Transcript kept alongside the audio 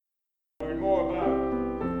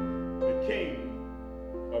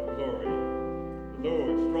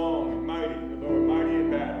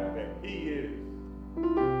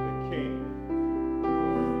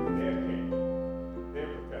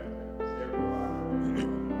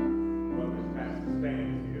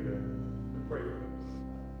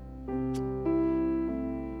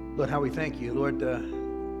Lord, how we thank you. Lord,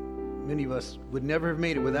 many of us would never have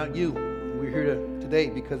made it without you. We're here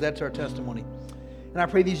today because that's our testimony. And I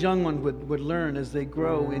pray these young ones would learn as they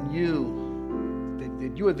grow in you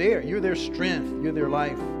that you are there. You're their strength. You're their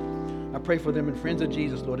life. I pray for them and friends of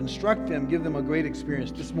Jesus, Lord. Instruct them. Give them a great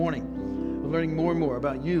experience this morning of learning more and more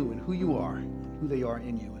about you and who you are and who they are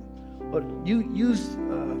in you. And Lord, you use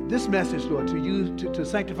this message, Lord, to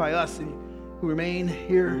sanctify us who remain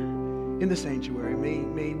here in the sanctuary.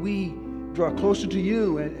 May we draw closer to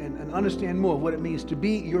you and understand more of what it means to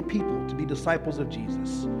be your people, to be disciples of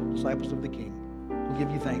Jesus, disciples of the King. We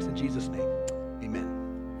give you thanks in Jesus' name. Amen.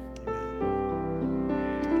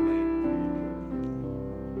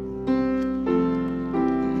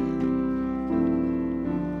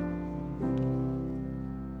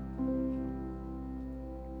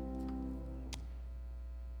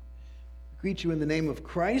 I greet you in the name of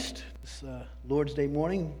Christ. This Lord's Day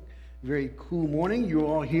morning, very cool morning. You're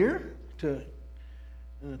all here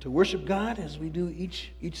to worship God as we do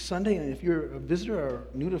each Sunday. And if you're a visitor or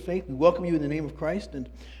new to faith, we welcome you in the name of Christ. And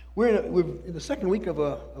we're in the second week of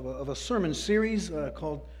a sermon series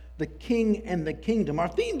called "The King and the Kingdom." Our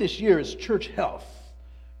theme this year is church health.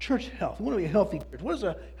 Church health. We want to be a healthy church. What does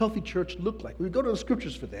a healthy church look like? We go to the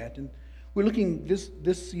scriptures for that, and we're looking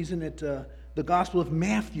this season at the Gospel of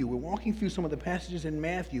Matthew. We're walking through some of the passages in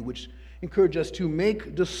Matthew which encourage us to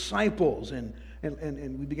make disciples. And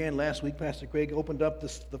we began last week. Pastor Craig opened up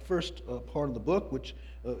the first part of the book, which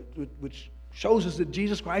shows us that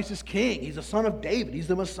Jesus Christ is King. He's the Son of David. He's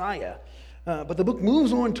the Messiah. But the book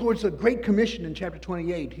moves on towards a great commission in chapter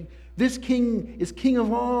 28. This King is King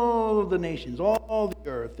of all the nations, all the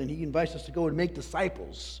earth, and he invites us to go and make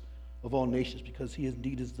disciples of all nations because he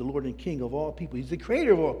indeed is the Lord and King of all people. He's the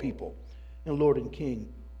creator of all people and Lord and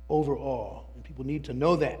King over all. And people need to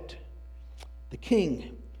know that. The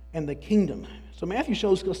King and the Kingdom. So Matthew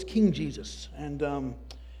shows us King Jesus and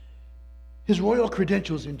his royal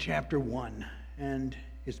credentials in chapter 1 and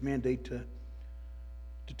his mandate to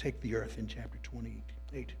take the earth in chapter 28.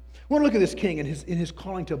 We want to look at this king and his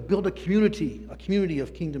calling to build a community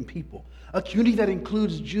of kingdom people, a community that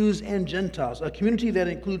includes Jews and Gentiles, a community that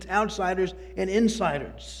includes outsiders and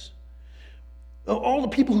insiders. All the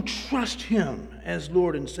people who trust him as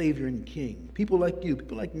Lord and Savior and King. People like you,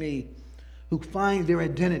 people like me, who find their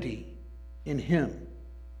identity in him,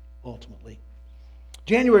 ultimately.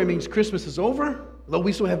 January means Christmas is over, though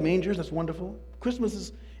we still have mangers. That's wonderful. Christmas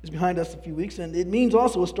is behind us a few weeks, and it means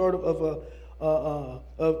also a start of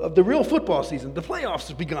the real football season. The playoffs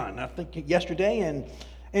have begun, I think, yesterday,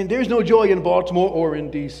 and there's no joy in Baltimore or in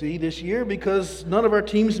D.C. this year because none of our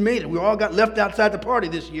teams made it. We all got left outside the party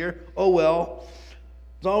this year. Oh, well.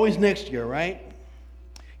 It's always next year, right?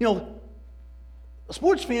 You know,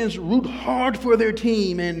 sports fans root hard for their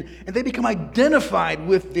team, and they become identified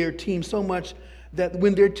with their team so much that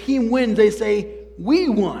when their team wins, they say, "We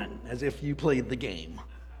won," as if you played the game.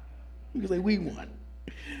 You can say, "We won."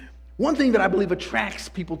 One thing that I believe attracts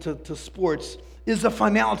people to sports is the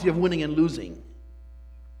finality of winning and losing.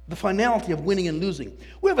 The finality of winning and losing.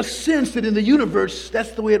 We have a sense that in the universe,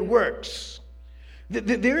 that's the way it works.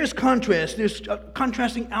 There is contrast. There's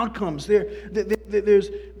contrasting outcomes. There's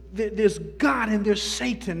God and there's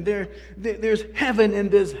Satan. There's heaven and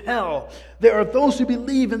there's hell. There are those who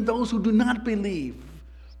believe and those who do not believe.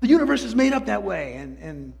 The universe is made up that way.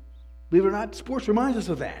 And believe it or not, sports reminds us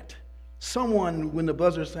of that. Someone, when the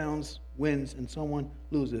buzzer sounds, wins and someone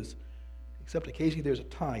loses. Except occasionally there's a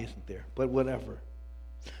tie, isn't there? But whatever.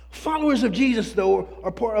 Followers of Jesus, though,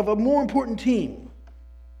 are part of a more important team.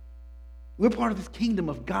 We're part of this kingdom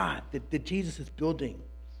of God that Jesus is building.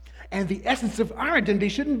 And the essence of our identity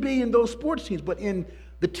shouldn't be in those sports teams, but in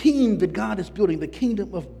the team that God is building, the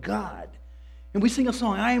kingdom of God. And we sing a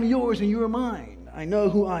song, "I am yours and you are mine. I know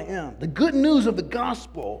who I am." The good news of the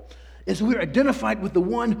gospel is we're identified with the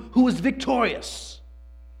one who is victorious.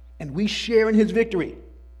 And we share in his victory.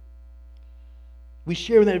 We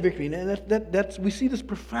share in that victory. And we see this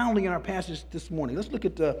profoundly in our passage this morning. Let's look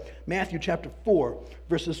at Matthew chapter 4,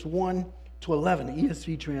 verses 1 to 11. The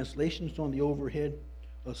ESV translation is on the overhead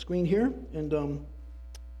screen here. And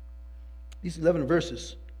these 11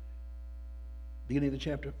 verses, beginning of the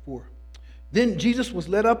chapter 4. Then Jesus was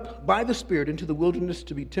led up by the Spirit into the wilderness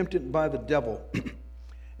to be tempted by the devil.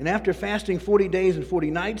 And after fasting 40 days and 40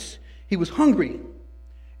 nights, he was hungry.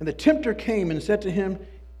 And the tempter came and said to him,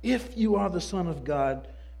 "If you are the Son of God,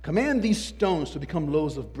 command these stones to become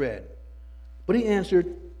loaves of bread." But he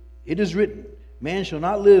answered, "It is written, man shall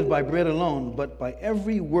not live by bread alone, but by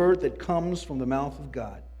every word that comes from the mouth of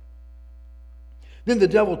God." Then the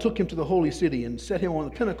devil took him to the holy city and set him on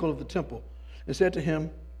the pinnacle of the temple and said to him,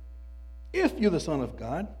 "If you're the Son of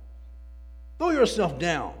God, Throw yourself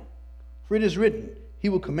down, for it is written, He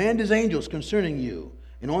will command His angels concerning you,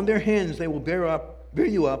 and on their hands they will bear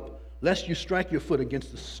you up, lest you strike your foot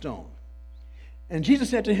against the stone. And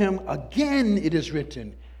Jesus said to him, Again it is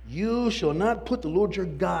written, You shall not put the Lord your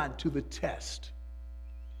God to the test.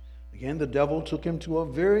 Again the devil took him to a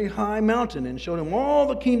very high mountain and showed him all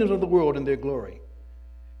the kingdoms of the world and their glory.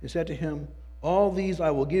 He said to him, All these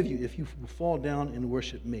I will give you if you will fall down and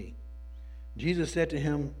worship me. Jesus said to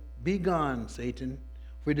him, Be gone, Satan,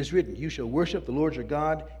 for it is written, You shall worship the Lord your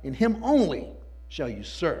God, and Him only shall you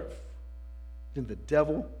serve. Then the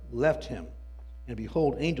devil left him, and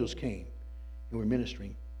behold, angels came and were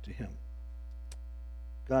ministering to him.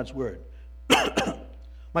 God's word.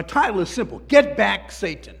 My title is simple. Get back,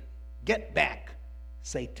 Satan. Get back,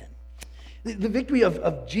 Satan. The victory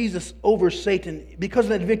of Jesus over Satan, because of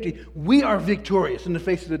that victory, we are victorious in the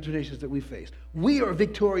face of the temptations that we face. We are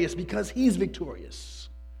victorious because He's victorious.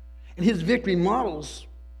 And His victory models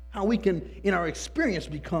how we can, in our experience,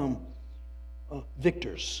 become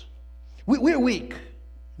victors. We're weak.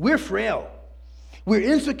 We're frail. We're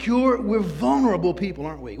insecure. We're vulnerable people,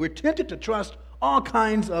 aren't we? We're tempted to trust all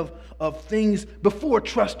kinds of things before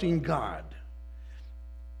trusting God.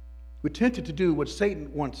 We're tempted to do what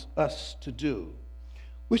Satan wants us to do,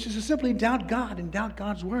 which is to simply doubt God and doubt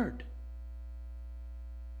God's word.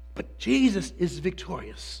 But Jesus is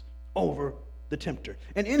victorious over the tempter.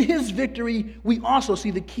 And in His victory, we also see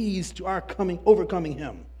the keys to our overcoming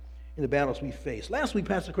him in the battles we face. Last week,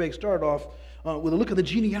 Pastor Craig started off with a look at the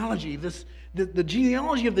genealogy, the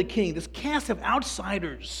genealogy of the king, this cast of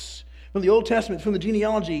outsiders from the Old Testament, from the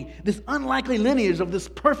genealogy, this unlikely lineage of this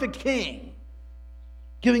perfect king,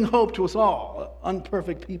 giving hope to us all,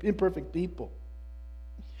 imperfect people.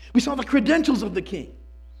 We saw the credentials of the king.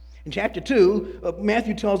 In chapter 2,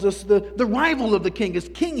 Matthew tells us the rival of the king is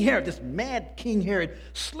King Herod. This mad King Herod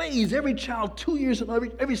slays every child 2 years,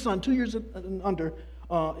 every son 2 years and under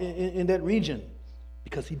in that region,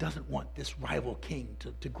 because he doesn't want this rival king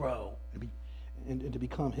to grow and to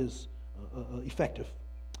become his effective.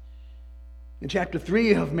 In chapter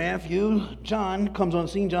 3 of Matthew, John comes on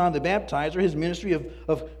scene, John the Baptizer, his ministry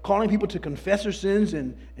of calling people to confess their sins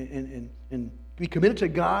and be committed to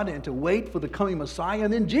God and to wait for the coming Messiah.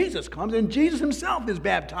 And then Jesus comes, and Jesus himself is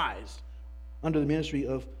baptized under the ministry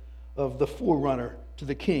of the forerunner to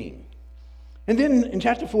the king. And then in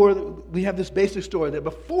chapter 4, we have this basic story that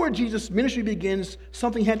before Jesus' ministry begins,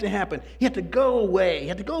 something had to happen. He had to go away. He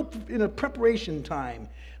had to go in a preparation time,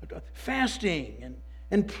 fasting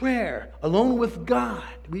and prayer, alone with God.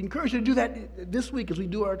 We encourage you to do that this week as we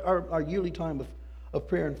do our yearly time of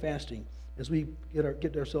prayer and fasting, as we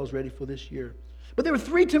get ourselves ready for this year. But there were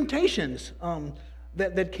 3 temptations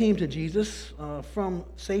that came to Jesus from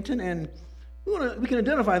Satan, and we can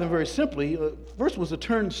identify them very simply. First was to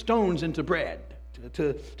turn stones into bread,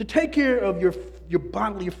 to take care of your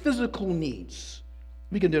bodily, your physical needs.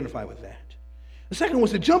 We can identify with that. The second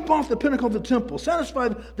was to jump off the pinnacle of the temple, satisfy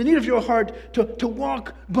the need of your heart to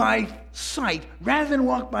walk by sight rather than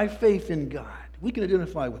walk by faith in God. We can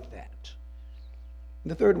identify with that.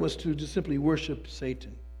 And the third was to just simply worship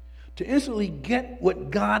Satan, to instantly get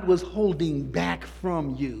what God was holding back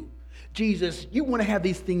from you. Jesus, you want to have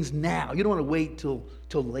these things now. You don't want to wait till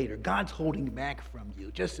later. God's holding back from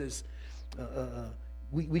you, just as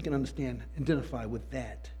we can understand, identify with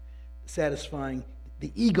that, satisfying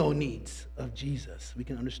the ego needs of Jesus. We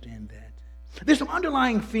can understand that. There's some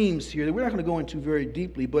underlying themes here that we're not going to go into very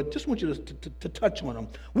deeply, but just want you to touch on them.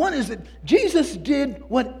 One is that Jesus did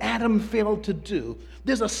what Adam failed to do.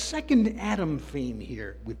 There's a second Adam theme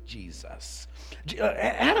here with Jesus.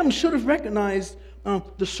 Adam should have recognized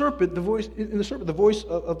the serpent, the voice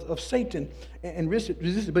of Satan, and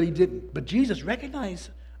resisted, but he didn't. But Jesus recognized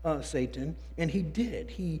Satan, and he did.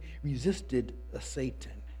 He resisted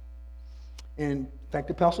Satan. And in fact,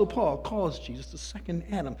 the Apostle Paul calls Jesus the second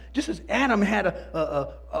Adam. Just as Adam had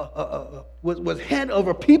was head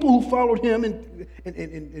over people who followed him and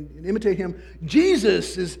imitate him,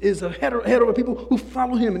 Jesus is a head over people who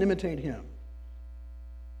follow him and imitate him.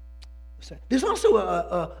 There's also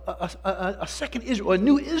a second Israel, a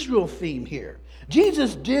new Israel theme here.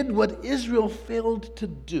 Jesus did what Israel failed to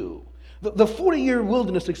do. The 40-year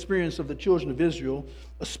wilderness experience of the children of Israel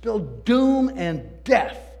spelled doom and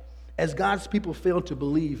death as God's people failed to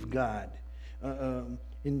believe God.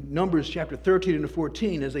 In Numbers chapter 13 and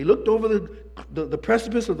 14, as they looked over the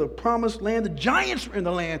precipice of the promised land, the giants were in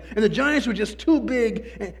the land, and the giants were just too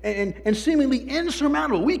big and seemingly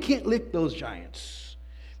insurmountable. We can't lick those giants.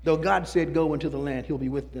 Though God said, go into the land, he'll be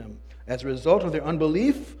with them. As a result of their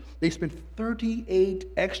unbelief, they spent 38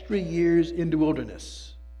 extra years in the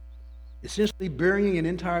wilderness, essentially burying an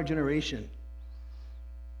entire generation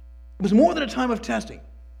It was more than a time of testing.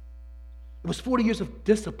 It was 40 years of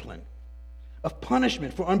discipline, of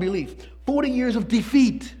punishment for unbelief, 40 years of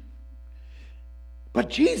defeat. But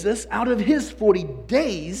Jesus, out of his 40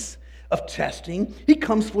 days of testing, he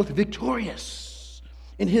comes forth victorious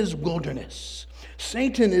in his wilderness.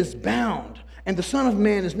 Satan is bound, and the Son of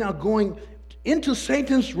Man is now going into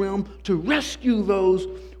Satan's realm to rescue those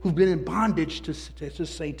who've been in bondage to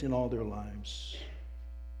Satan all their lives.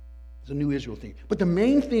 It's a new Israel theme. But the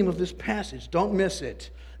main theme of this passage, don't miss it,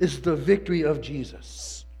 is the victory of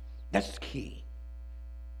Jesus. That's key.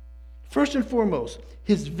 First and foremost,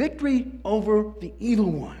 his victory over the evil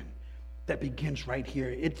one. That begins right here.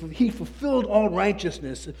 He fulfilled all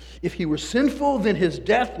righteousness. If he were sinful, then his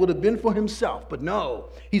death would have been for himself. But no,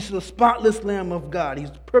 he's the spotless Lamb of God.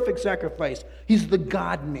 He's the perfect sacrifice. He's the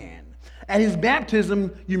God-man. At his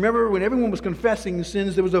baptism, you remember when everyone was confessing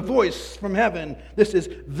sins, there was a voice from heaven that says,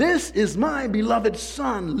 "This is my beloved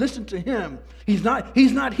Son. Listen to him." He's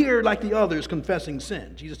not here like the others confessing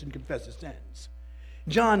sin. Jesus didn't confess his sins.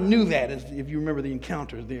 John knew that, if you remember the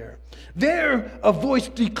encounter there. There, a voice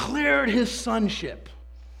declared his sonship.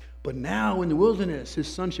 But now in the wilderness, his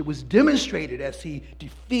sonship was demonstrated as he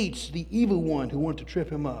defeats the evil one who wanted to trip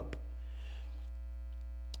him up.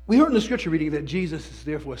 We heard in the scripture reading that Jesus is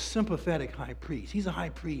therefore a sympathetic high priest. He's a high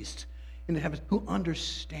priest in the heavens who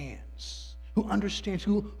understands,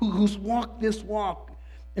 who's walked this walk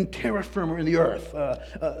and terra firma in the earth.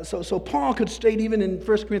 So Paul could state even in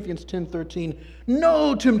 1 Corinthians 10:13,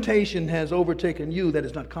 "No temptation has overtaken you that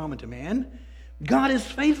is not common to man. God is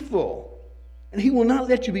faithful, and he will not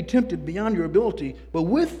let you be tempted beyond your ability, but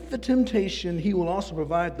with the temptation he will also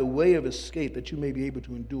provide the way of escape that you may be able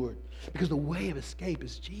to endure it." Because the way of escape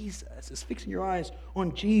is Jesus. It's fixing your eyes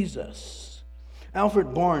on Jesus.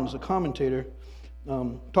 Alfred Barnes, a commentator,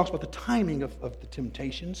 talks about the timing of the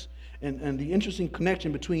temptations and the interesting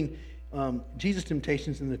connection between Jesus'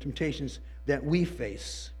 temptations and the temptations that we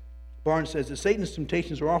face. Barnes says that Satan's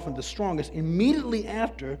temptations are often the strongest immediately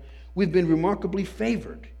after we've been remarkably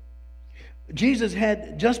favored. Jesus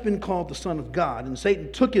had just been called the Son of God, and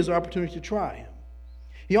Satan took his opportunity to try him.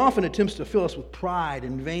 He often attempts to fill us with pride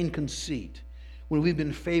and vain conceit when we've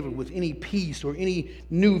been favored with any peace or any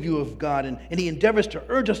new view of God, and he endeavors to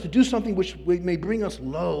urge us to do something which may bring us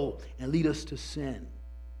low and lead us to sin.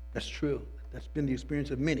 That's true. That's been the experience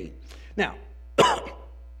of many. Now,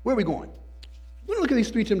 where are we going? We're going to look at these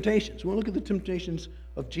three temptations. We're going to look at the temptations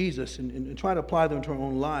of Jesus and try to apply them to our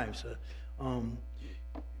own lives.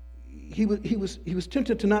 He was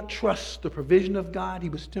tempted to not trust the provision of God. He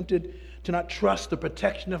was tempted to not trust the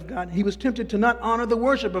protection of God. He was tempted to not honor the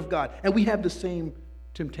worship of God. And we have the same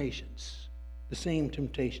temptations. The same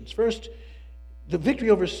temptations. First, the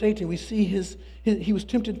victory over Satan, we see he was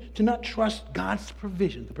tempted to not trust God's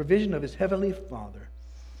provision, the provision of his heavenly Father.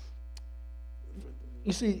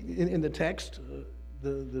 You see in the text,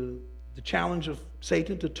 the challenge of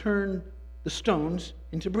Satan to turn the stones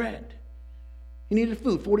into bread. He needed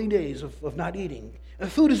food, 40 days of not eating.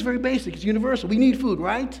 Food is very basic. It's universal. We need food,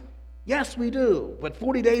 right? Yes, we do. But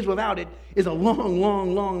 40 days without it is a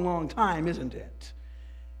long time, isn't it?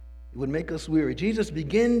 It would make us weary. Jesus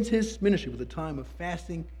begins his ministry with a time of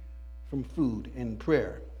fasting from food and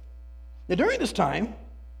prayer. Now, during this time,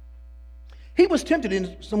 he was tempted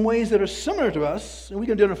in some ways that are similar to us, and we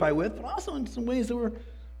can identify with, but also in some ways that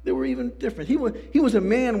were even different. He was a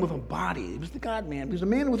man with a body. He was the God-man. He was a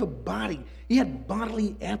man with a body. He had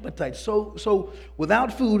bodily appetite. So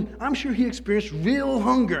without food, I'm sure he experienced real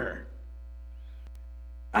hunger.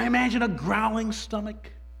 I imagine a growling stomach,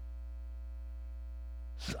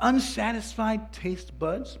 unsatisfied taste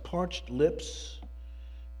buds, parched lips,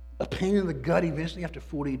 a pain in the gut eventually after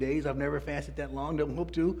 40 days. I've never fasted that long. Don't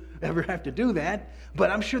hope to ever have to do that. But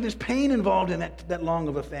I'm sure there's pain involved in that long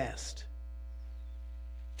of a fast.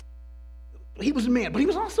 He was a man, but he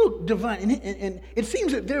was also divine. And it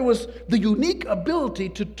seems that there was the unique ability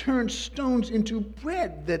to turn stones into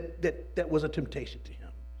bread that was a temptation to him.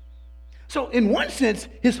 So in one sense,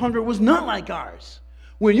 his hunger was not like ours.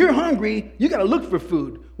 When you're hungry, you got to look for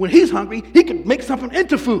food. When he's hungry, he could make something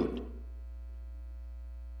into food.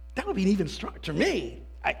 That would be an even stronger, to me,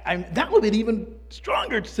 that would be an even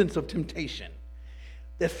stronger sense of temptation.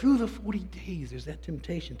 That through the 40 days, there's that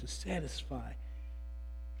temptation to satisfy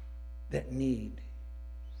that need.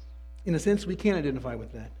 In a sense, we can identify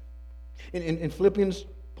with that. In Philippians,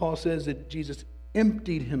 Paul says that Jesus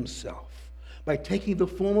emptied himself by taking the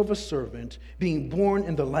form of a servant, being born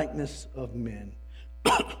in the likeness of men.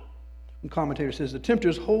 One commentator says the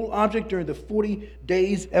tempter's whole object during the 40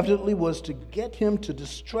 days evidently was to get him to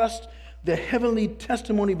distrust the heavenly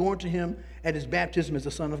testimony born to him at his baptism as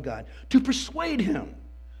the Son of God, to persuade him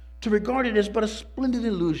to regard it as but a splendid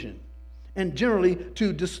illusion, and generally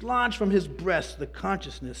to dislodge from his breast the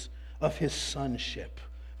consciousness of his sonship.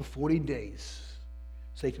 For 40 days,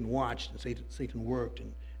 Satan watched and Satan worked,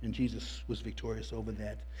 and Jesus was victorious over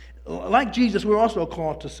that. Like Jesus, we're also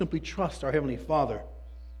called to simply trust our Heavenly Father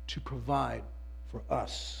to provide for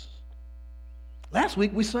us. Last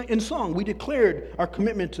week, in song, we declared our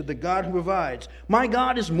commitment to the God who provides. My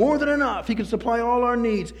God is more than enough. He can supply all our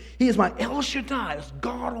needs. He is my El Shaddai, that's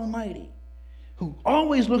God Almighty, who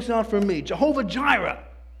always looks out for me. Jehovah Jireh,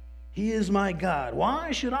 He is my God.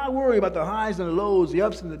 Why should I worry about the highs and the lows, the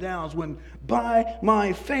ups and the downs, when by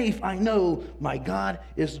my faith I know my God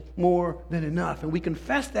is more than enough? And we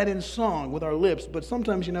confess that in song with our lips, but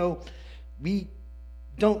sometimes, we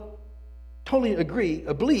don't totally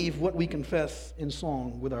believe what we confess in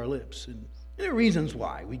song with our lips. And there are reasons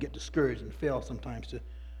why we get discouraged and fail sometimes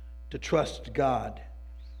to trust God.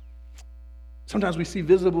 Sometimes we see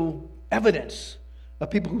visible evidence of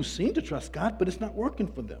people who seem to trust God, but it's not working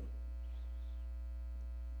for them.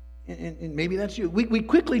 And maybe that's you. We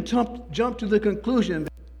quickly jump to the conclusion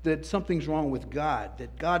that something's wrong with God,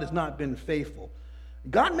 that God has not been faithful.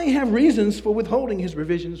 God may have reasons for withholding his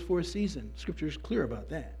provisions for a season. Scripture is clear about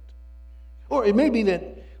that. Or it may be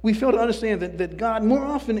that we fail to understand that God more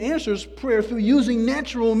often answers prayer through using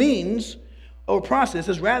natural means or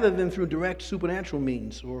processes rather than through direct supernatural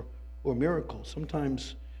means or miracles.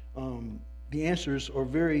 Sometimes the answers are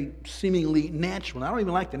very seemingly natural. And I don't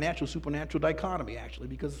even like the natural-supernatural dichotomy, actually,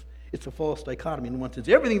 because it's a false dichotomy in one sense.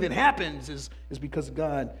 Everything that happens is because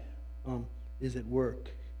God is at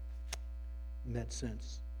work in that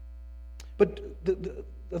sense. But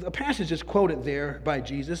the passage is quoted there by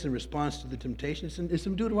Jesus in response to the temptation. It's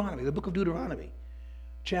in Deuteronomy, the book of Deuteronomy,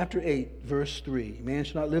 chapter 8, verse 3. Man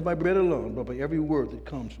shall not live by bread alone, but by every word that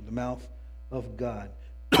comes from the mouth of God.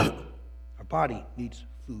 Our body needs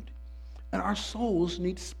food, and our souls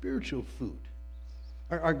need spiritual food.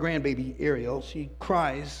 Our grandbaby Ariel, she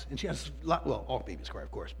cries, and she has all babies cry,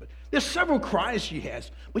 of course, but there's several cries she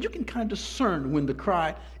has. But you can kind of discern when the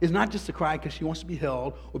cry is not just a cry because she wants to be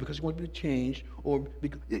held or because she wants to be changed, or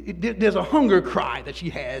because there's a hunger cry that she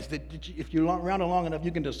has that if you're around her long enough,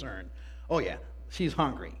 you can discern. Oh yeah, she's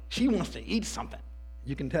hungry. She wants to eat something.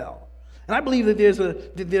 You can tell. And I believe that there's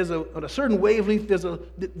a certain wavelength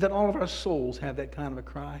that all of our souls have that kind of a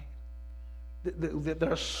cry. That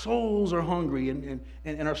our souls are hungry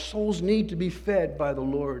and our souls need to be fed by the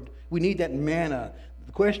Lord. We need that manna.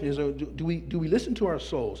 The question is, do we listen to our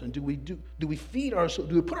souls, and do we feed our souls?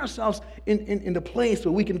 Do we put ourselves in the place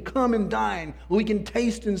where we can come and dine, where we can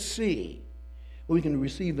taste and see, where we can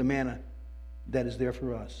receive the manna that is there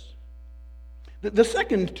for us? The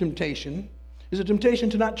second temptation is a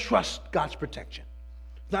temptation to not trust God's protection,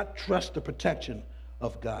 not trust the protection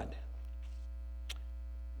of God.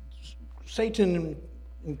 Satan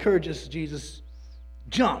encourages Jesus,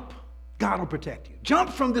 jump. God will protect you. Jump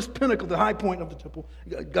from this pinnacle, the high point of the temple.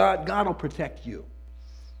 God will protect you.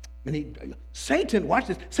 And Satan, watch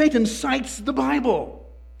this, Satan cites the Bible.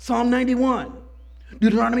 Psalm 91,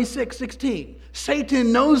 Deuteronomy 6:16.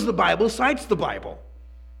 Satan knows the Bible, cites the Bible.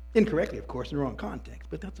 Incorrectly, of course, in the wrong context,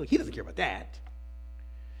 but he doesn't care about that.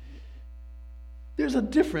 There's a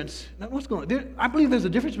difference. Now, what's going on? I believe there's a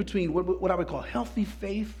difference between what I would call healthy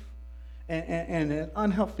faith and an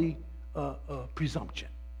unhealthy presumption.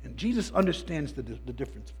 And Jesus understands the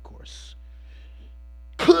difference, of course.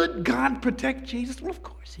 Could God protect Jesus? Well, of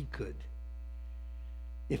course he could,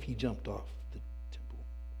 if he jumped off the temple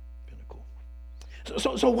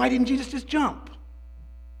pinnacle. So why didn't Jesus just jump?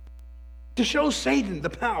 To show Satan the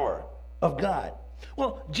power of God.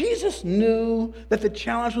 Well, Jesus knew that the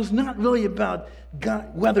challenge was not really about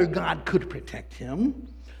whether God could protect him.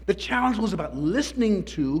 The challenge was about listening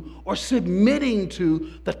to or submitting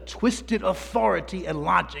to the twisted authority and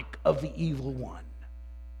logic of the evil one.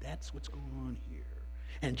 That's what's going on here.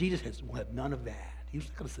 And Jesus will have none of that. He's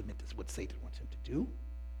not going to submit to what Satan wants him to do.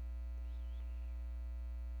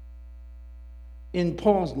 In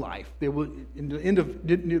Paul's life, there was, in the end of,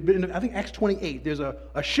 I think Acts 28, there's a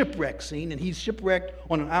shipwreck scene, and he's shipwrecked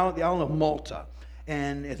on the island of Malta.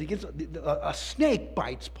 And as he gets, a snake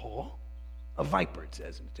bites Paul. A viper, it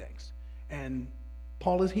says in the text. And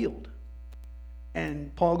Paul is healed.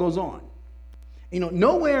 And Paul goes on.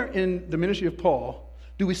 Nowhere in the ministry of Paul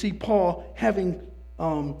do we see Paul having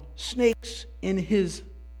snakes in his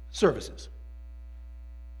services.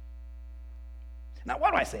 Now,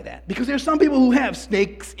 why do I say that? Because there's some people who have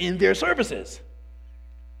snakes in their services,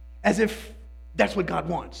 as if that's what God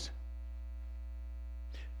wants.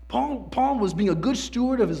 Paul was being a good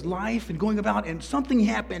steward of his life and going about, and something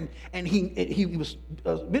happened, and he was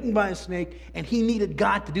bitten by a snake, and he needed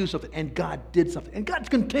God to do something, and God did something. And God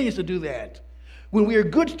continues to do that. When we are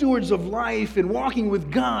good stewards of life and walking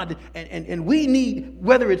with God, and we need,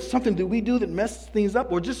 whether it's something that we do that messes things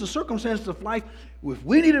up or just the circumstances of life, if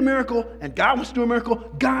we need a miracle and God wants to do a miracle,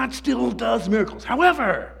 God still does miracles.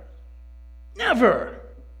 However, never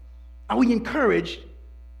are we encouraged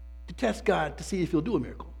to test God to see if he'll do a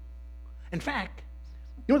miracle. In fact,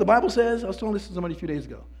 you know what the Bible says? I was telling this to somebody a few days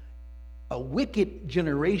ago. A wicked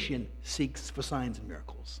generation seeks for signs and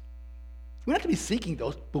miracles. We don't have to be seeking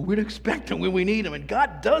those, but we'd expect them when we need them. And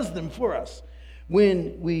God does them for us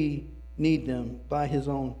when we need them by his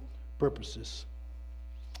own purposes.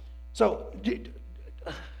 So,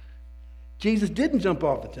 Jesus didn't jump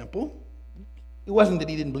off the temple. It wasn't that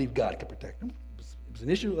he didn't believe God could protect him. It was an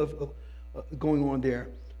issue of going on there,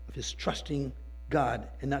 of his trusting God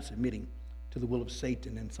and not submitting to the will of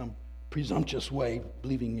Satan in some presumptuous way,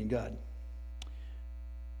 believing in God.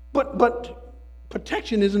 But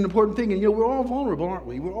protection is an important thing, and we're all vulnerable, aren't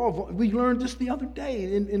we? We learned this the other day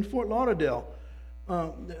in Fort Lauderdale.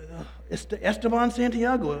 Esteban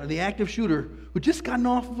Santiago, the active shooter, who just gotten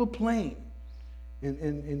off of a plane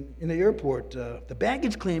in the airport, the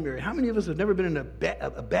baggage claim area. How many of us have never been in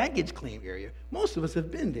a baggage claim area? Most of us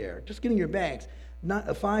have been there, just getting your bags.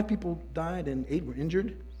 5 people died and 8 were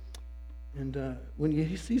injured. And when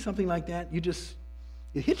you see something like that, it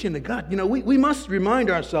hits you in the gut. We must remind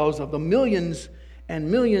ourselves of the millions and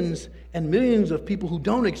millions and millions of people who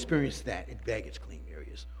don't experience that in baggage claim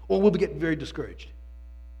areas, or we'll get very discouraged.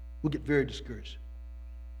 We'll get very discouraged.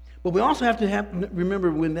 But we also have to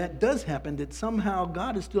remember when that does happen that somehow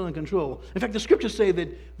God is still in control. In fact, the scriptures say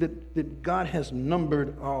that God has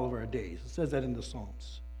numbered all of our days. It says that in the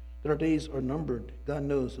Psalms, that our days are numbered. God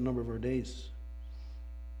knows the number of our days.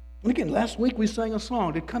 And again, last week we sang a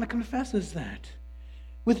song that kind of confesses that.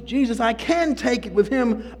 With Jesus, I can take it. With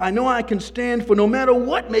him, I know I can stand. For no matter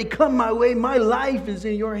what may come my way, my life is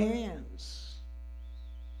in your hands.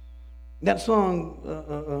 That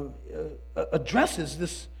song addresses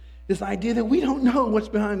this idea that we don't know what's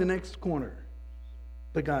behind the next corner.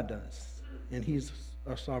 But God does. And he's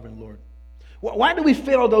our sovereign Lord. Why do we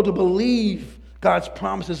fail, though, to believe God's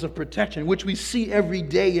promises of protection, which we see every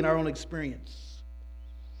day in our own experience?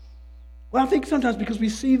 Well, I think sometimes because we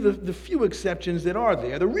see the few exceptions that are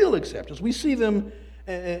there, the real exceptions. We see them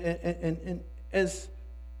as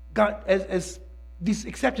these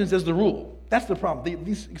exceptions as the rule. That's the problem.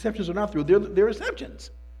 These exceptions are not the rule. They're exceptions.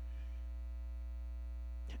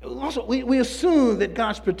 Also, we assume that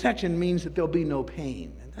God's protection means that there'll be no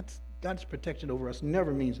pain. And that's God's protection over us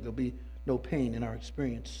never means that there'll be no pain in our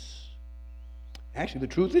experience. Actually, the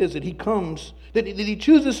truth is that he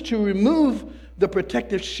chooses to remove the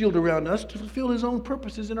protective shield around us to fulfill his own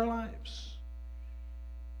purposes in our lives.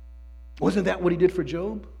 Wasn't that what he did for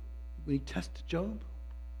Job when he tested Job?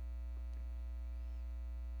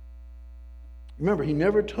 Remember, he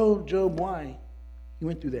never told Job why he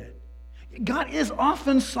went through that. God is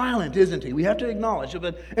often silent, isn't he? We have to acknowledge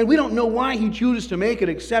it. And we don't know why he chooses to make an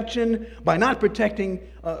exception by not protecting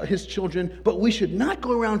his children. But we should not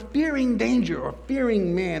go around fearing danger or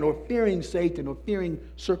fearing man or fearing Satan or fearing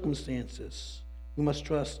circumstances. We must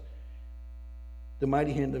trust the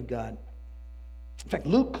mighty hand of God. In fact,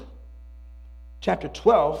 Luke chapter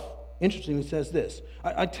 12, interestingly, says this.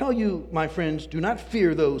 I tell you, my friends, do not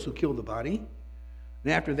fear those who kill the body,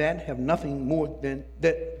 and after that have nothing more than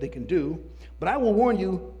that they can do. But I will warn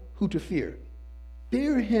you who to fear.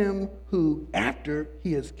 Fear him who, after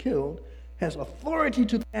he is killed, has authority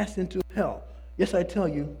to cast into hell. Yes, I tell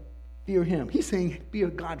you, fear him. He's saying be a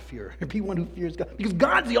God-fearer. Be one who fears God. Because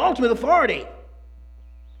God's the ultimate authority.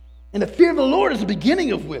 And the fear of the Lord is the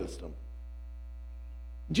beginning of wisdom.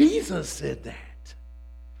 Jesus said that.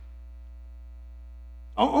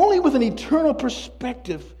 Only with an eternal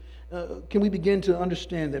perspective can we begin to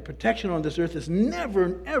understand that protection on this earth is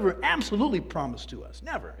never, ever absolutely promised to us.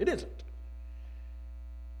 Never. It isn't.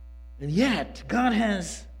 And yet, God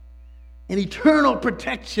has an eternal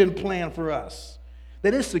protection plan for us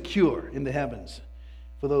that is secure in the heavens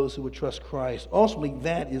for those who would trust Christ. Ultimately,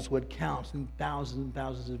 that is what counts in thousands and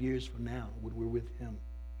thousands of years from now when we're with him.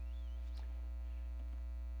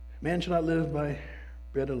 Man shall not live by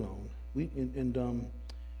bread alone.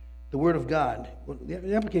 The Word of God,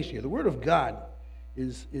 the application here, the Word of God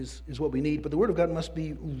is what we need, but the Word of God must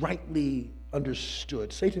be rightly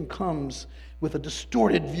understood. Satan comes with a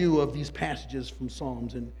distorted view of these passages from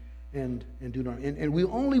Psalms and Deuteronomy. And we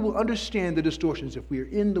only will understand the distortions if we are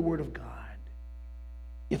in the Word of God,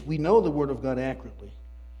 if we know the Word of God accurately.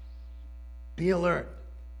 Be alert.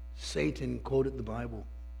 Satan quoted the Bible,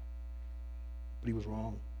 but he was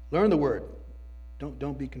wrong. Learn the word.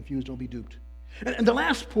 Don't be confused. Don't be duped. And the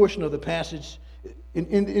last portion of the passage,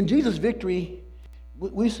 in Jesus' victory,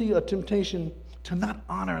 we see a temptation to not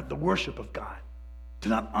honor the worship of God, to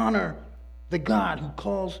not honor the God who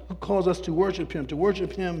calls us to worship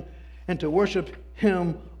him and to worship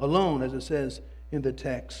him alone, as it says in the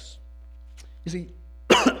text. You see,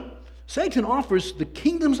 Satan offers the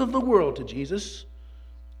kingdoms of the world to Jesus.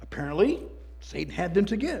 Apparently, Satan had them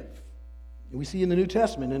to give. We see in the New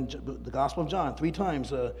Testament, in the Gospel of John, 3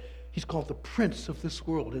 times, he's called the prince of this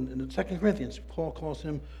world. In 2 Corinthians, Paul calls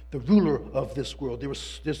him the ruler of this world.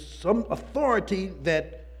 There's some authority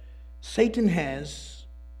that Satan has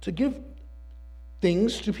to give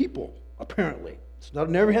things to people, apparently. It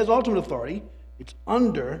never has ultimate authority. It's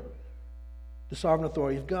under the sovereign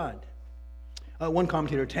authority of God. One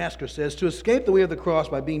commentator, Tasker, says, to escape the way of the cross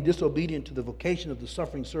by being disobedient to the vocation of the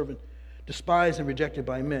suffering servant, despised and rejected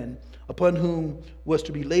by men, upon whom was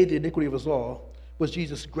to be laid the iniquity of us all, was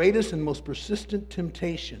Jesus' greatest and most persistent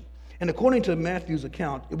temptation. And according to Matthew's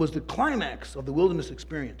account, it was the climax of the wilderness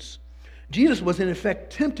experience. Jesus was in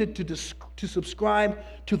effect tempted to subscribe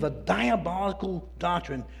to the diabolical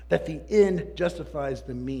doctrine that the end justifies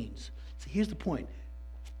the means. See, here's the point.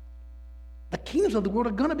 The kingdoms of the world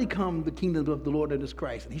are going to become the kingdoms of the Lord and his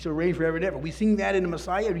Christ, and he shall reign forever and ever. We sing that in the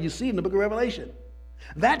Messiah. You see it in the book of Revelation.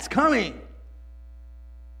 That's coming.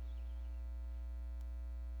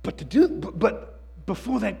 But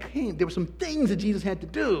before that came, there were some things that Jesus had to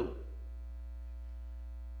do.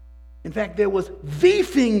 In fact, there was the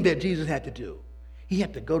thing that Jesus had to do. He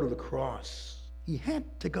had to go to the cross. He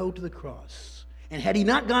had to go to the cross. And had he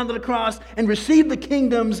not gone to the cross and received the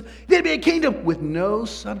kingdoms, there'd be a kingdom with no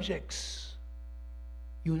subjects.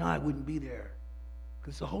 You and I wouldn't be there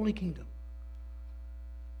because it's a holy kingdom.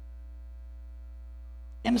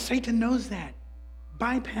 And Satan knows that.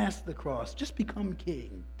 Bypass the cross. Just become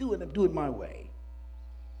king. Do it my way.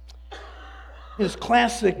 In his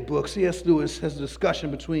classic book, C.S. Lewis has a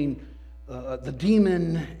discussion between the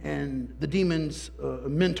demon and the demon's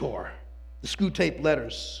mentor, the Screwtape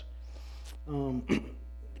Letters.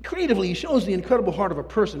 Creatively, he shows the incredible heart of a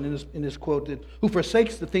person in this quote who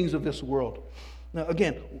forsakes the things of this world. Now,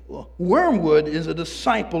 again, Wormwood is a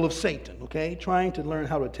disciple of Satan, okay, trying to learn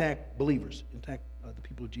how to attack believers, attack the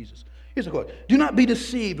people of Jesus. Here's a quote. Do not be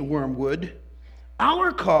deceived, Wormwood.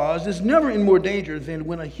 Our cause is never in more danger than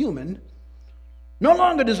when a human, no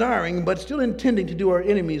longer desiring but still intending to do our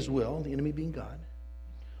enemy's will, the enemy being God,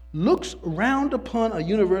 looks round upon a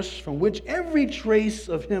universe from which every trace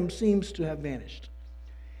of him seems to have vanished,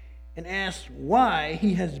 and asks why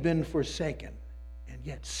he has been forsaken, and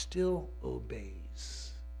yet still obeys.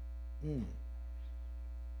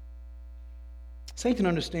 Satan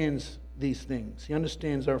understands these things. He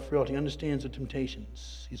understands our frailty. He understands the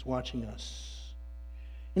temptations. He's watching us.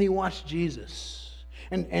 And he watched Jesus.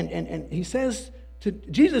 And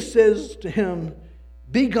Jesus says to him,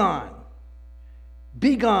 be gone.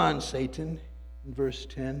 Be gone, Satan, in verse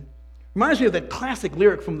 10. Reminds me of that classic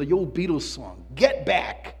lyric from the old Beatles song, Get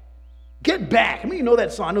Back. Get Back. I mean, you know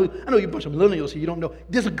that song. I know you're a bunch of millennials here. You don't know.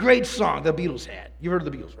 There's a great song the Beatles had. You've heard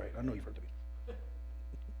of the Beatles, right? I know you've heard of the Beatles.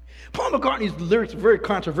 Paul McCartney's lyrics are very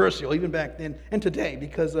controversial, even back then and today,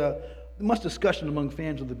 because much discussion among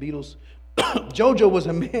fans of the Beatles. Jojo was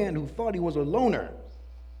a man who thought he was a loner,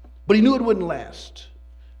 but he knew it wouldn't last.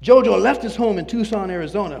 Jojo left his home in Tucson,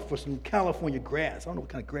 Arizona for some California grass. I don't know what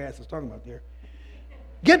kind of grass he's talking about there.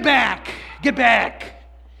 Get back. Get back.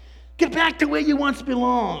 Get back to where you once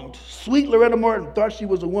belonged. Sweet Loretta Martin thought she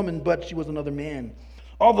was a woman, but she was another man.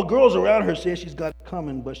 All the girls around her say she's got it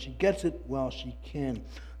coming, but she gets it while she can.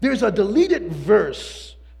 There's a deleted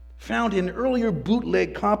verse found in earlier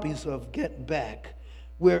bootleg copies of Get Back,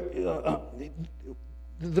 where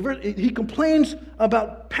he complains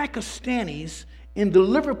about Pakistanis in the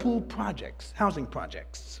Liverpool projects, housing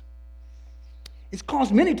projects. It's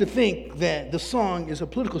caused many to think that the song is a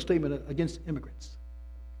political statement against immigrants.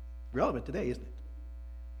 Relevant today, isn't it?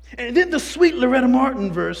 And then the sweet Loretta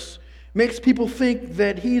Martin verse makes people think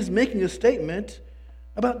that he's making a statement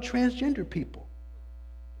about transgender people.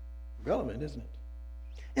 Relevant, isn't it?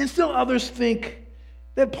 And still others think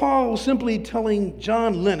that Paul was simply telling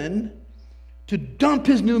John Lennon to dump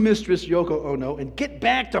his new mistress, Yoko Ono, and get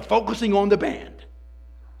back to focusing on the band.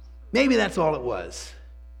 Maybe that's all it was.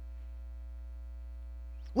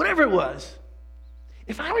 Whatever it was,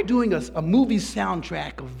 if I were doing a movie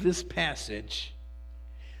soundtrack of this passage,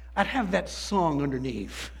 I'd have that song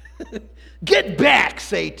underneath. Get back,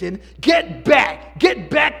 Satan. Get back. Get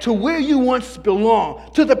back to where you once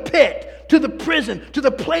belonged, to the pit, to the prison, to the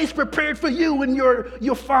place prepared for you and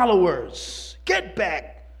your followers. Get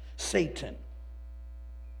back, Satan.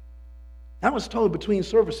 I was told between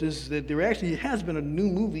services that there actually has been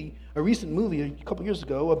a recent movie a couple years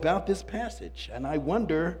ago about this passage. And I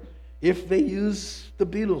wonder if they use the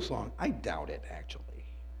Beatles song. I doubt it, actually.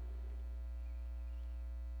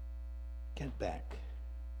 Get back,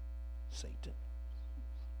 Satan.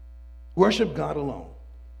 Worship God alone.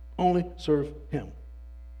 Only serve him.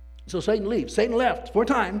 So Satan leaves. Satan left for a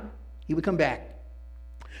time. He would come back.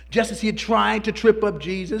 Just as he had tried to trip up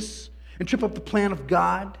Jesus and trip up the plan of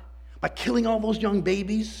God by killing all those young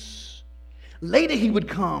babies. Later he would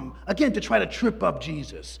come again to try to trip up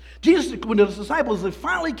Jesus. Jesus, when the disciples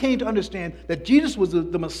finally came to understand that Jesus was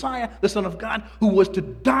the Messiah, the Son of God, who was to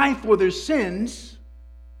die for their sins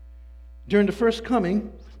during the first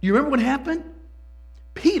coming, you remember what happened?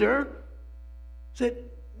 Peter said,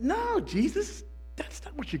 no, Jesus, that's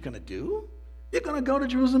not what you're going to do. You're going to go to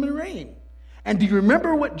Jerusalem and reign. And do you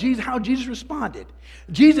remember how Jesus responded?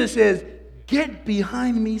 Jesus says, get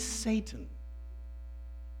behind me, Satan.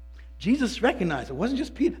 Jesus recognized it wasn't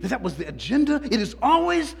just Peter. That was the agenda. It is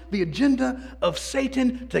always the agenda of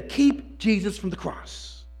Satan to keep Jesus from the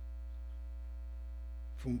cross.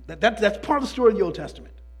 That's part of the story of the Old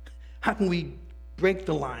Testament. How can we break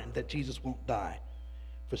the line that Jesus won't die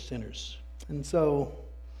for sinners? And so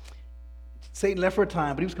Satan left for a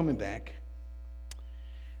time, but he was coming back.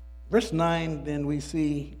 Verse 9, then we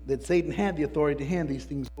see that Satan had the authority to hand these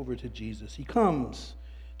things over to Jesus. He comes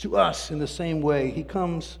to us in the same way. He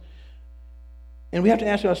comes, and we have to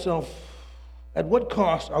ask ourselves, at what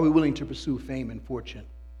cost are we willing to pursue fame and fortune?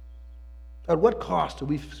 At what cost are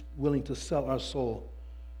we willing to sell our soul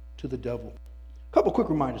to the devil? A couple quick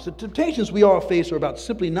reminders. The temptations we all face are about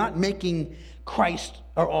simply not making Christ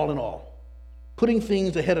our all in all. Putting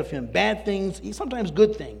things ahead of him, bad things, sometimes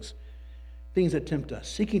good things. Things that tempt us,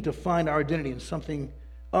 seeking to find our identity in something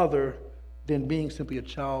other than being simply a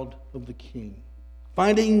child of the King.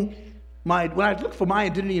 When I look for my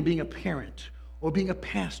identity in being a parent, or being a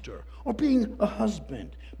pastor, or being a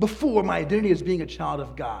husband, before my identity as being a child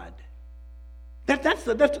of God.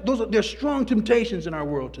 There's strong temptations in our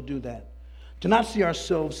world to do that. To not see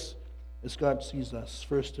ourselves as God sees us,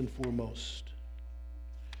 first and foremost.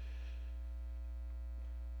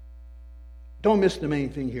 Don't miss the main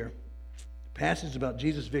thing here. Passage about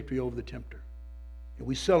Jesus' victory over the tempter. And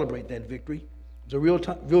we celebrate that victory. It's a real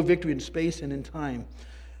victory in space and in time.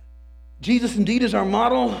 Jesus indeed is our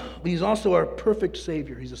model, but he's also our perfect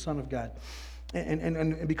Savior. He's the Son of God.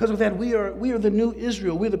 And because of that, we are the new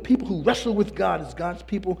Israel. We're the people who wrestle with God as God's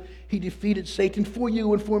people. He defeated Satan for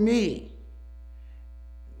you and for me.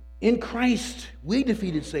 In Christ, we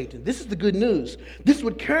defeated Satan. This is the good news. This is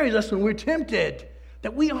what carries us when we're tempted,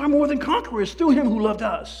 that we are more than conquerors through him who loved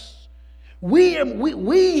us. We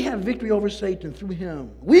have victory over Satan through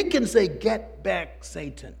him. We can say, get back,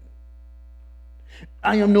 Satan.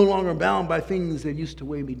 I am no longer bound by things that used to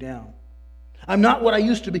weigh me down. I'm not what I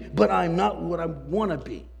used to be, but I'm not what I want to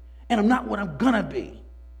be. And I'm not what I'm going to be.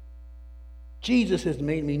 Jesus has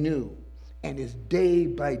made me new and is day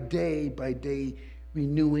by day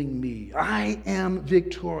renewing me. I am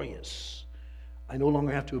victorious. I no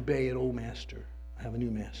longer have to obey an old master. I have a new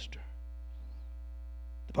master.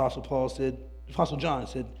 Apostle John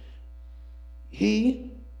said,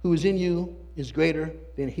 he who is in you is greater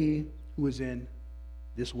than he who is in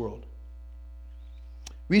this world.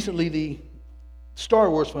 Recently, the Star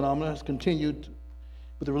Wars phenomenon has continued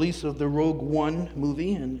with the release of the Rogue One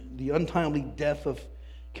movie, and the untimely death of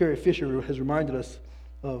Carrie Fisher has reminded us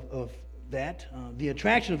of that. The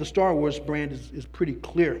attraction of the Star Wars brand is pretty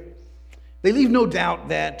clear. They leave no doubt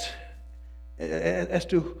that as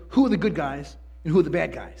to who are the good guys and who are the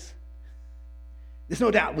bad guys. There's no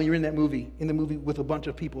doubt when you're in the movie with a bunch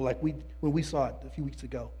of people like when we saw it a few weeks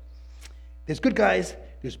ago. There's good guys,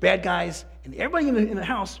 there's bad guys, and everybody in the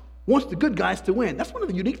house wants the good guys to win. That's one of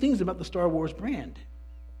the unique things about the Star Wars brand.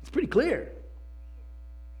 It's pretty clear.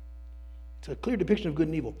 It's a clear depiction of good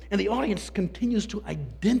and evil. And the audience continues to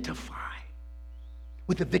identify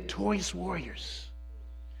with the victorious warriors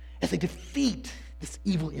as they defeat this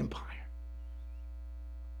evil empire.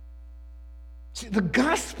 See, the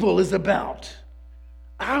gospel is about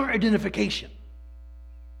our identification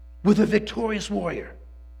with a victorious warrior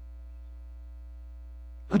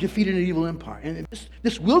who defeated an evil empire. And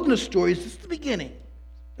this wilderness story is just the beginning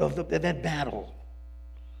of that battle.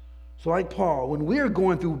 So like Paul, when we're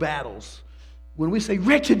going through battles, when we say,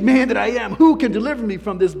 wretched man that I am, who can deliver me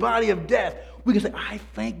from this body of death? We can say, I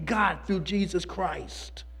thank God through Jesus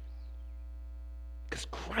Christ. Because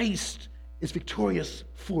Christ is victorious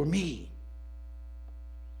for me.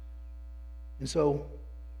 And so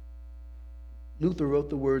Luther wrote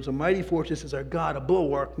the words, "A mighty fortress is our God, a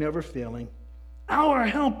bulwark never failing, our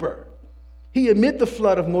helper. He amid the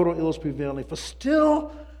flood of mortal ills prevailing, for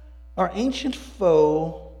still our ancient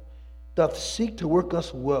foe doth seek to work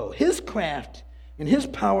us woe. His craft and his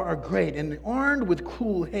power are great, and armed with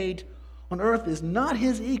cruel hate, on earth is not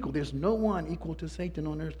his equal." There's no one equal to Satan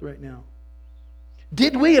on earth right now.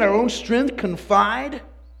 "Did we in our own strength confide,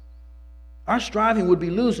 our striving would be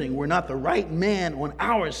losing, were not the right man on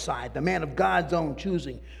our side, the man of God's own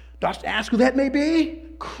choosing. Dost ask who that may be?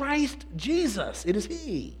 Christ Jesus, it is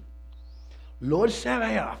he. Lord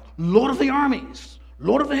Sabaoth, Lord of the armies,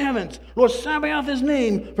 Lord of the heavens, Lord Sabaoth his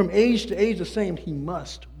name, from age to age the same. He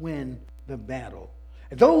must win the battle.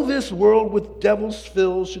 And though this world with devils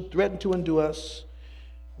fills should threaten to undo us,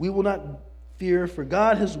 we will not fear, for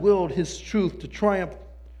God has willed his truth to triumph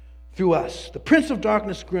through us. The prince of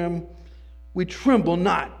darkness grim, we tremble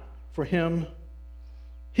not for him.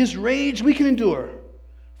 His rage we can endure,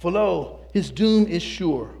 for lo, his doom is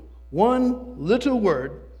sure. One little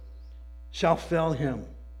word shall fell him.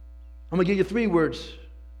 I'm going to give you 3 words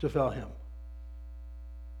to fell him.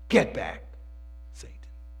 Get back, Satan.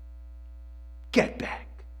 Get back,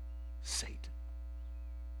 Satan.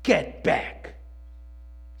 Get back,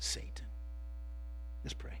 Satan.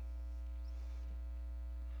 Let's pray.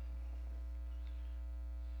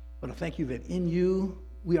 But I thank you that in you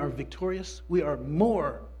we are victorious. We are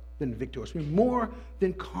more than victorious. We're more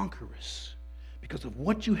than conquerors because of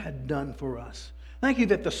what you had done for us. Thank you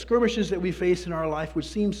that the skirmishes that we face in our life, which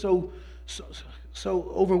seem so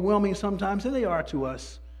overwhelming sometimes, and they are to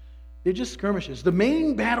us, they're just skirmishes. The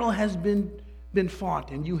main battle has been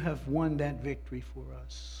fought, and you have won that victory for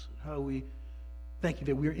us. How we thank you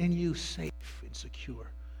that we're in you safe and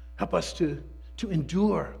secure. Help us to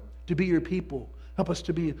endure, to be your people. Help us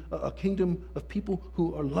to be a kingdom of people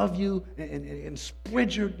who love you and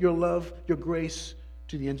spread your love, your grace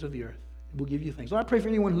to the ends of the earth. We'll give you thanks. Lord, I pray for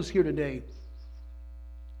anyone who's here today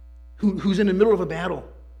who's in the middle of a battle,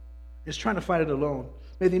 is trying to fight it alone.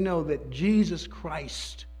 May they know that Jesus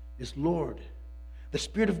Christ is Lord. The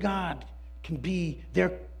Spirit of God can be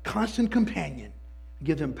their constant companion,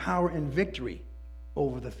 give them power and victory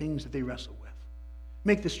over the things that they wrestle with.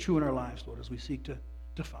 Make this true in our lives, Lord, as we seek to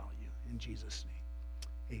follow you. In Jesus'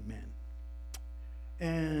 name, amen.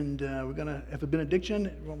 And we're going to have a benediction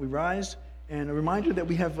when we rise. And a reminder that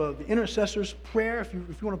we have the intercessor's prayer. If you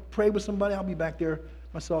want to pray with somebody, I'll be back there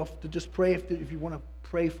myself to just pray if you want to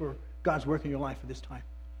pray for God's work in your life at this time.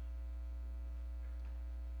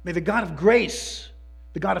 May the God of grace,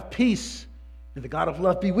 the God of peace, and the God of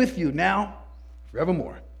love be with you now,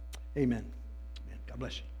 forevermore. Amen. God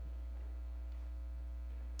bless you.